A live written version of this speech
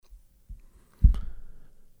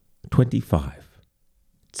25.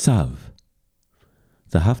 Tzav,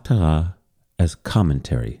 the Haftarah as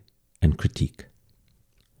commentary and critique.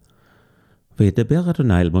 וידבר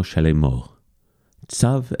אדוני אל משה לאמור,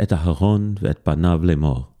 צב את אהרון ואת בניו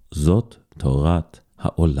לאמור, זאת תורת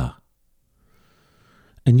העולה.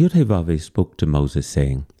 And Yud-Heh-Vav-Heh spoke to Moses,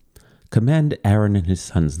 saying, Command Aaron and his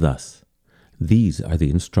sons thus, these are the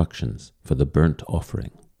instructions for the burnt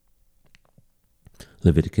offering.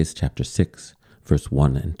 Leviticus chapter 6, verse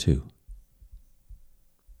 1 and 2.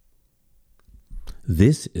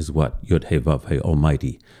 This is what Yud-Heh-Vav-Heh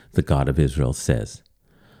Almighty, the God of Israel, says.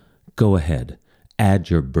 Go ahead, add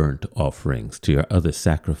your burnt offerings to your other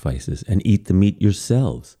sacrifices, and eat the meat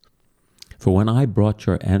yourselves. For when I brought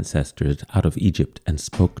your ancestors out of Egypt and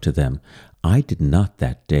spoke to them, I did not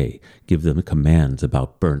that day give them commands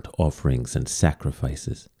about burnt offerings and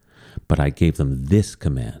sacrifices, but I gave them this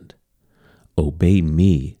command: Obey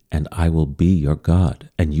me, and I will be your God,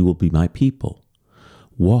 and you will be my people.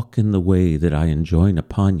 Walk in the way that I enjoin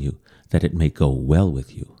upon you, that it may go well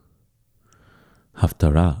with you.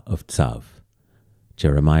 Haftarah of Tzav,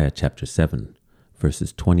 Jeremiah chapter 7,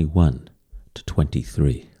 verses 21 to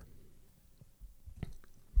 23.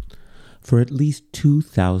 For at least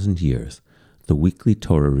 2,000 years, the weekly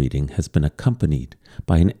Torah reading has been accompanied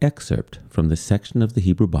by an excerpt from the section of the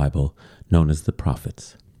Hebrew Bible known as the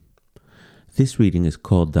Prophets. This reading is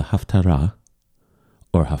called the Haftarah,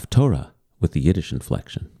 or Haftorah with the Yiddish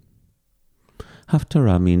inflection.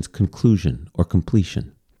 Haftarah means conclusion or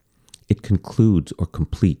completion. It concludes or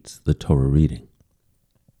completes the Torah reading.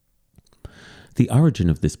 The origin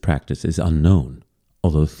of this practice is unknown,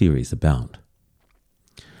 although theories abound.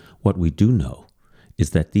 What we do know is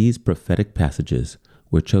that these prophetic passages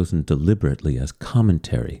were chosen deliberately as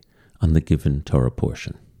commentary on the given Torah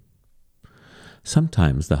portion.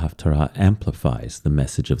 Sometimes the Haftarah amplifies the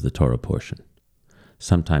message of the Torah portion.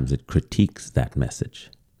 Sometimes it critiques that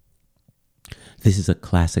message. This is a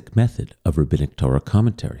classic method of rabbinic Torah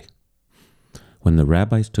commentary. When the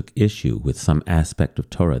rabbis took issue with some aspect of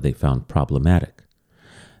Torah they found problematic,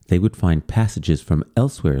 they would find passages from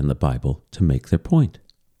elsewhere in the Bible to make their point.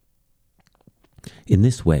 In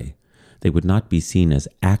this way, they would not be seen as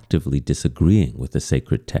actively disagreeing with the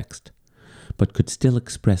sacred text, but could still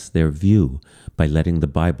express their view by letting the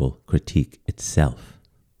Bible critique itself.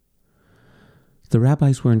 The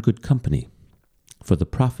rabbis were in good company, for the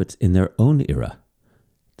prophets in their own era,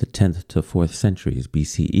 the 10th to 4th centuries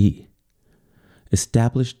BCE,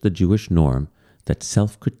 established the Jewish norm that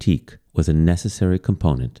self-critique was a necessary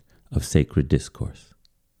component of sacred discourse.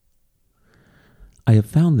 I have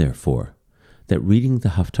found, therefore, that reading the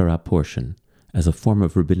Haftarah portion as a form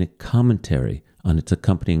of rabbinic commentary on its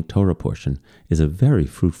accompanying Torah portion is a very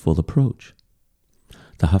fruitful approach.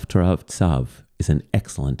 The Haftarah of Tzav is an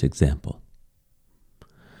excellent example.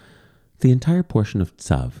 The entire portion of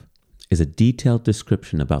Tzav is a detailed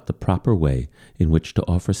description about the proper way in which to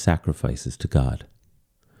offer sacrifices to God.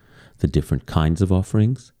 The different kinds of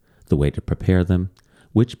offerings, the way to prepare them,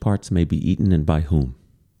 which parts may be eaten and by whom.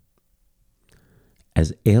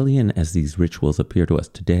 As alien as these rituals appear to us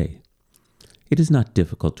today, it is not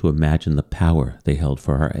difficult to imagine the power they held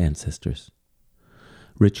for our ancestors.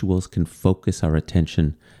 Rituals can focus our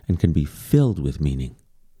attention and can be filled with meaning.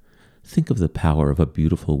 Think of the power of a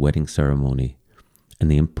beautiful wedding ceremony and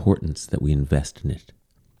the importance that we invest in it.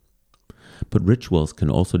 But rituals can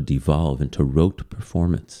also devolve into rote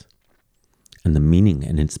performance, and the meaning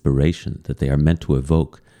and inspiration that they are meant to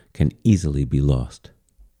evoke can easily be lost.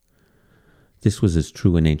 This was as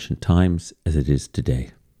true in ancient times as it is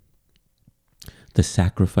today. The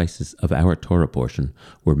sacrifices of our Torah portion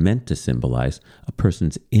were meant to symbolize a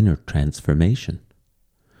person's inner transformation.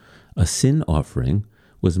 A sin offering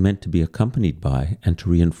was meant to be accompanied by and to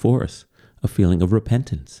reinforce a feeling of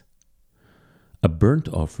repentance. A burnt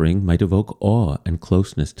offering might evoke awe and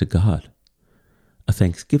closeness to God. A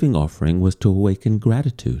thanksgiving offering was to awaken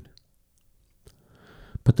gratitude.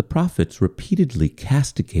 But the prophets repeatedly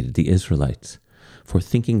castigated the Israelites for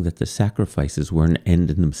thinking that the sacrifices were an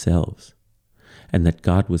end in themselves, and that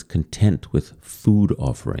God was content with food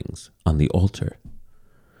offerings on the altar.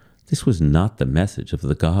 This was not the message of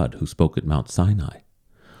the God who spoke at Mount Sinai,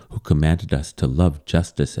 who commanded us to love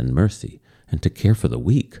justice and mercy and to care for the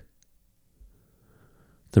weak.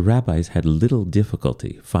 The rabbis had little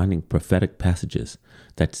difficulty finding prophetic passages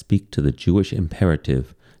that speak to the Jewish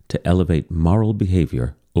imperative to elevate moral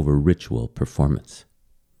behavior over ritual performance.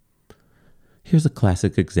 Here's a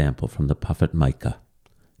classic example from the prophet Micah,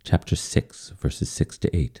 chapter 6, verses 6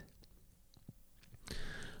 to 8.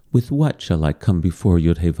 With what shall I come before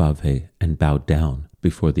Yud-Heh-Vav-Heh and bow down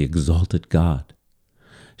before the exalted God?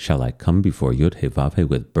 Shall I come before Yud-Heh-Vav-Heh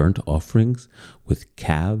with burnt offerings, with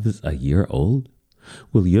calves a year old?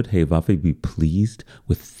 Will Yud-Heh-Vav-Heh be pleased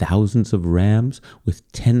with thousands of rams,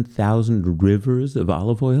 with 10,000 rivers of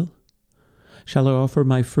olive oil? Shall I offer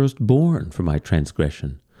my firstborn for my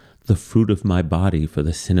transgression, the fruit of my body for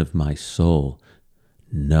the sin of my soul?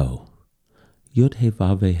 No.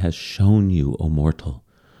 Yud-Heh-Vav-Heh has shown you, O mortal,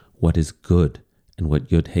 what is good and what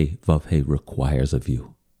Yud-Heh-Vav-Heh requires of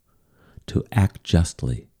you: to act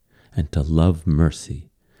justly, and to love mercy,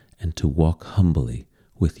 and to walk humbly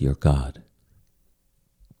with your God.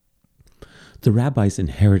 The rabbis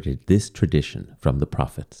inherited this tradition from the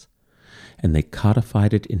prophets, and they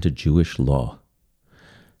codified it into Jewish law.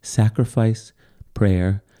 Sacrifice,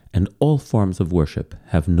 prayer, and all forms of worship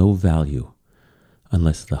have no value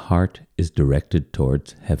unless the heart is directed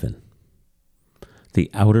towards heaven. The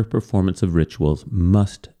outer performance of rituals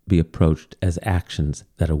must be approached as actions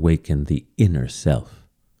that awaken the inner self.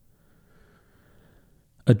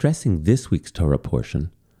 Addressing this week's Torah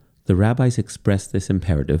portion, the rabbis express this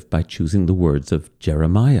imperative by choosing the words of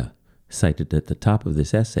Jeremiah, cited at the top of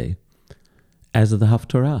this essay, as the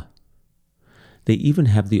Haftorah. They even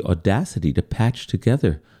have the audacity to patch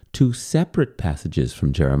together two separate passages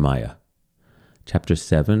from Jeremiah, chapter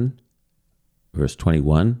 7, verse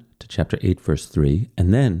 21, to chapter 8, verse 3,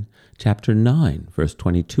 and then chapter 9, verse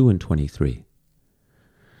 22 and 23.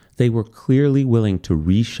 They were clearly willing to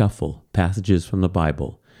reshuffle passages from the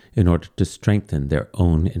Bible in order to strengthen their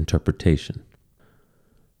own interpretation.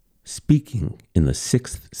 Speaking in the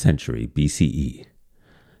 6th century BCE,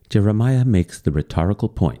 Jeremiah makes the rhetorical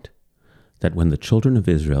point that when the children of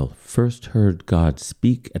Israel first heard God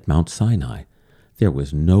speak at Mount Sinai, there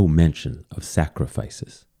was no mention of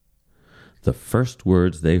sacrifices. The first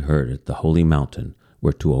words they heard at the holy mountain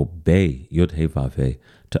were to obey Yud-Heh-Vav-Heh,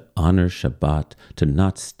 to honor Shabbat, to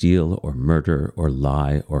not steal or murder or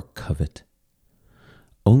lie or covet.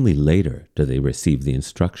 Only later do they receive the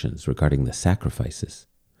instructions regarding the sacrifices,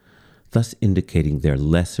 thus indicating their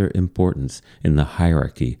lesser importance in the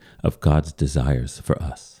hierarchy of God's desires for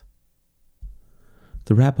us.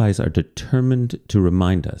 The rabbis are determined to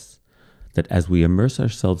remind us that as we immerse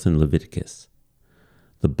ourselves in Leviticus,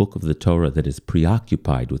 the book of the Torah that is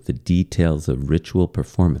preoccupied with the details of ritual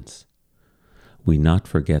performance, we not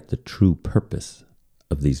forget the true purpose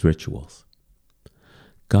of these rituals.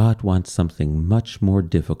 God wants something much more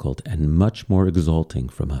difficult and much more exalting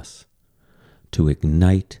from us: to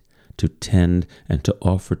ignite, to tend, and to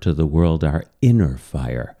offer to the world our inner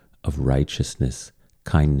fire of righteousness,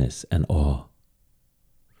 kindness, and awe.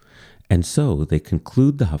 And so they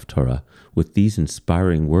conclude the Haftorah with these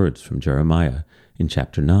inspiring words from Jeremiah in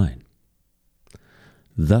chapter 9.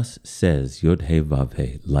 Thus says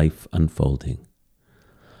Yud-Heh-Vav-Heh, life unfolding: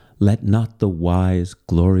 let not the wise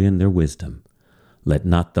glory in their wisdom, let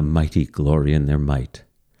not the mighty glory in their might,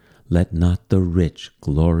 let not the rich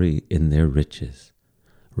glory in their riches.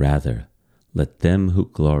 Rather, let them who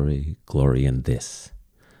glory, glory in this,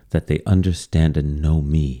 that they understand and know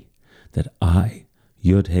me, that I,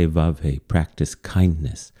 Yud-Heh-Vav-Heh, practice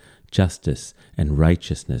kindness, justice, and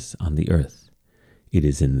righteousness on the earth. It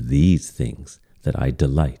is in these things that I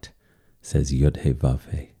delight, says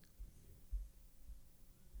Yud-Heh-Vav-Heh.